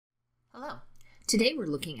Hello. Today we're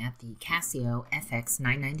looking at the Casio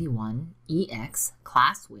fx-991EX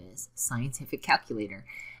Class Whiz Scientific Calculator,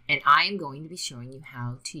 and I am going to be showing you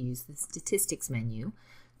how to use the statistics menu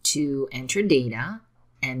to enter data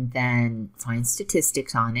and then find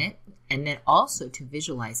statistics on it, and then also to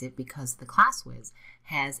visualize it because the Class Whiz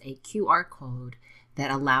has a QR code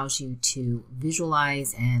that allows you to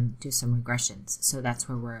visualize and do some regressions. So that's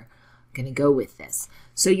where we're going to go with this.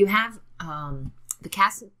 So you have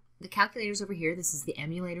the calculators over here. This is the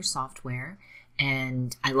emulator software,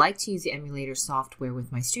 and I like to use the emulator software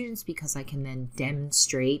with my students because I can then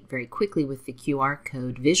demonstrate very quickly with the QR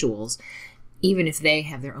code visuals. Even if they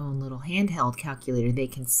have their own little handheld calculator, they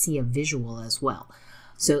can see a visual as well.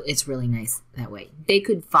 So it's really nice that way. They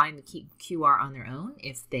could find the QR on their own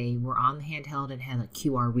if they were on the handheld and had a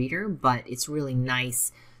QR reader, but it's really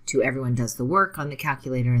nice to everyone does the work on the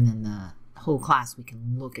calculator, and then the whole class we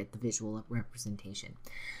can look at the visual representation.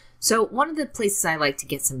 So one of the places I like to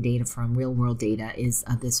get some data from, real world data, is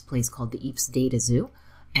this place called the EAPS Data Zoo,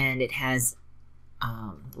 and it has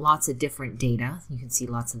lots of different data. You can see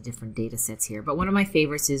lots of different data sets here, but one of my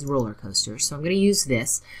favorites is roller coasters, so I'm going to use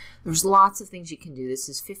this. There's lots of things you can do. This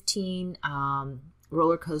is 15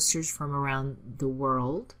 roller coasters from around the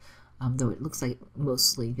world, though it looks like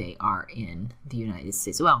mostly they are in the United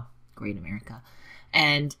States, well, Great America.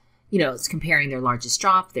 And you know, it's comparing their largest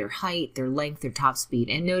drop, their height, their length, their top speed.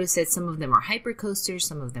 And notice that some of them are hyper coasters,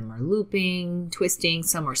 some of them are looping, twisting,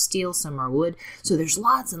 some are steel, some are wood. So there's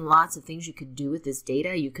lots and lots of things you could do with this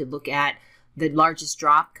data. You could look at the largest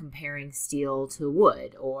drop comparing steel to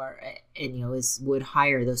wood, and you know, is wood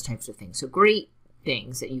higher, those types of things. So great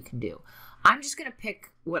things that you can do. I'm just going to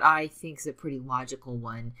pick what I think is a pretty logical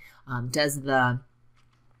one. Does the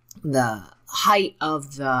height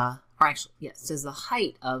of the does the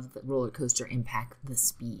height of the roller coaster impact the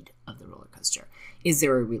speed of the roller coaster? Is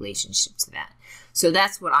there a relationship to that? So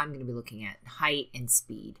that's what I'm going to be looking at, height and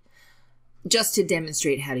speed, just to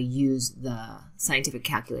demonstrate how to use the scientific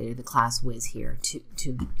calculator, the Class Whiz here, to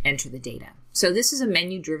enter the data. So this is a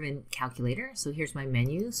menu-driven calculator. So here's my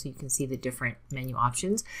menu, so you can see the different menu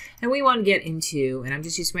options. And we want to get into, and I'm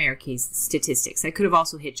just using my arrow keys, statistics. I could have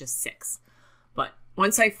also hit just 6, but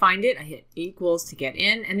once I find it, I hit equals to get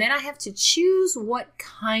in, and then I have to choose what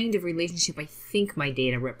kind of relationship I think my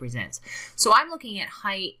data represents. So I'm looking at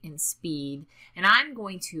height and speed, and I'm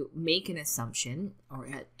going to make an assumption or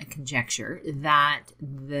a conjecture that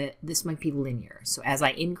this might be linear. So as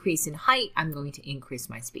I increase in height, I'm going to increase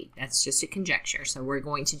my speed. That's just a conjecture. So we're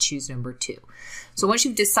going to choose number 2. So once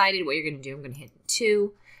you've decided what you're going to do, I'm going to hit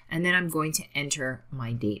 2, and then I'm going to enter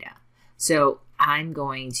my data. So I'm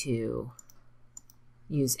going to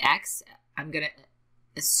use X. I'm going to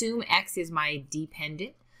assume X is my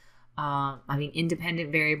independent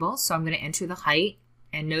variable. So I'm going to enter the height,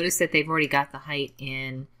 and notice that they've already got the height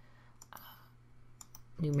in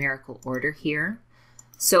numerical order here.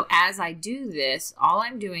 So as I do this, all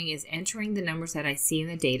I'm doing is entering the numbers that I see in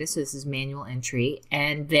the data. So this is manual entry.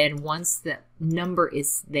 And then once the number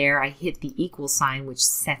is there, I hit the equal sign, which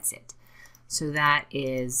sets it. So that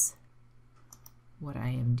is what I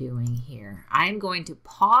am doing here. I'm going to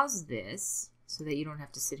pause this so that you don't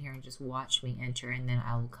have to sit here and just watch me enter, and then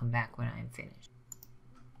I will come back when I am finished.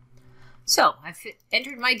 So I've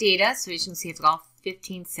entered my data, so you can see it's all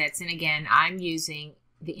 15 sets, and again, I'm using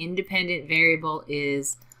the independent variable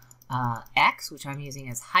is X, which I'm using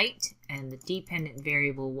as height, and the dependent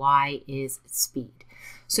variable Y is speed.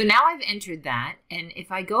 So now I've entered that, and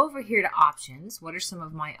if I go over here to options, what are some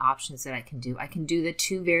of my options that I can do? I can do the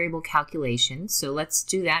 2 variable calculation. So let's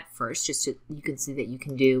do that first, just so you can see that you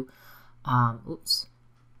can do, oops,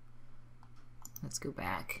 let's go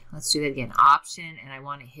back. Let's do that again, option, and I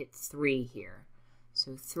want to hit 3 here.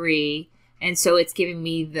 So 3, and so it's giving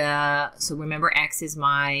me so remember X is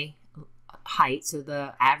my height, so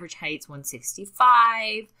the average height's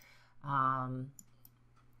 165.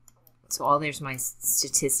 So there's my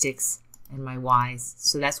statistics and my Y's.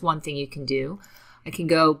 So that's one thing you can do. I can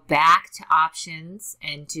go back to options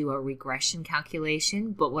and do a regression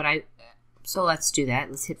calculation, but so let's do that.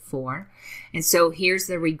 Let's hit 4. And so here's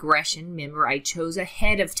the regression. Remember, I chose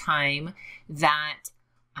ahead of time that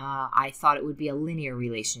I thought it would be a linear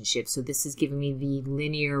relationship. So this is giving me the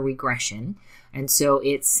linear regression. And so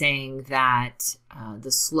it's saying that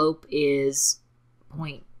the slope is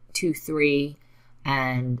 0.23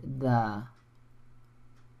 and the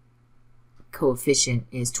coefficient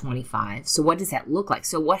is 25. So what does that look like?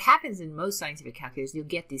 So what happens in most scientific calculators, you'll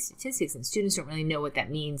get these statistics and students don't really know what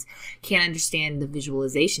that means, can't understand the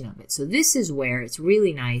visualization of it. So this is where it's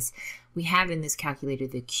really nice we have in this calculator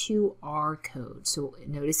the QR code. So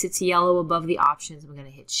notice it's yellow above the options. We're going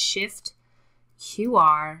to hit Shift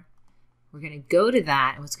QR. We're going to go to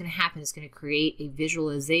that, and what's going to happen is going to create a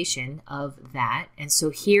visualization of that. And so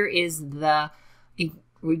here is the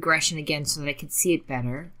regression again so that I can see it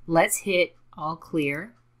better. Let's hit all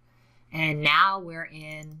clear. And now we're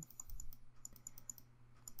in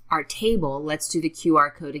our table. Let's do the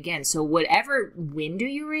QR code again. So whatever window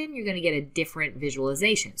you're in, you're going to get a different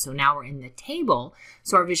visualization. So now we're in the table.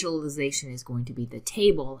 So our visualization is going to be the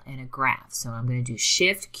table and a graph. So I'm going to do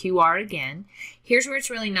Shift QR again. Here's where it's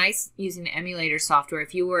really nice using the emulator software.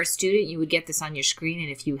 If you were a student, you would get this on your screen.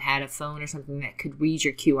 And if you had a phone or something that could read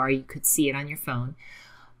your QR, you could see it on your phone.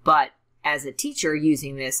 But as a teacher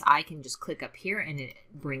using this, I can just click up here and it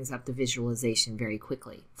brings up the visualization very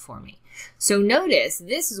quickly for me. So notice,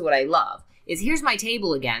 this is what I love, is here's my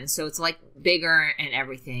table again. So it's like bigger and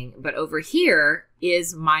everything, but over here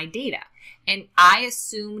is my data. And I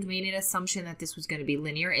made an assumption that this was going to be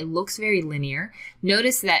linear. It looks very linear.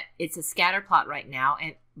 Notice that it's a scatter plot right now,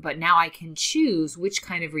 but now I can choose which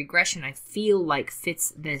kind of regression I feel like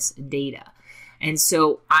fits this data. And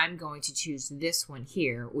so I'm going to choose this one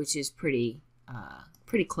here, which is pretty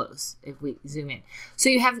close if we zoom in. So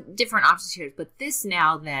you have different options here, but this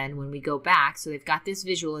now then, when we go back, so they've got this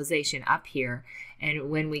visualization up here, and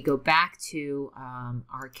when we go back to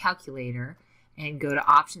our calculator and go to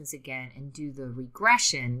options again and do the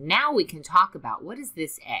regression, now we can talk about what is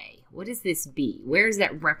this A? What is this B? Where is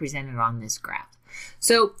that represented on this graph?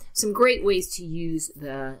 So some great ways to use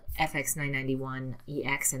the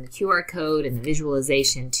fx-991EX and the QR code and the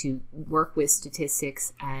visualization to work with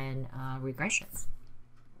statistics and regressions.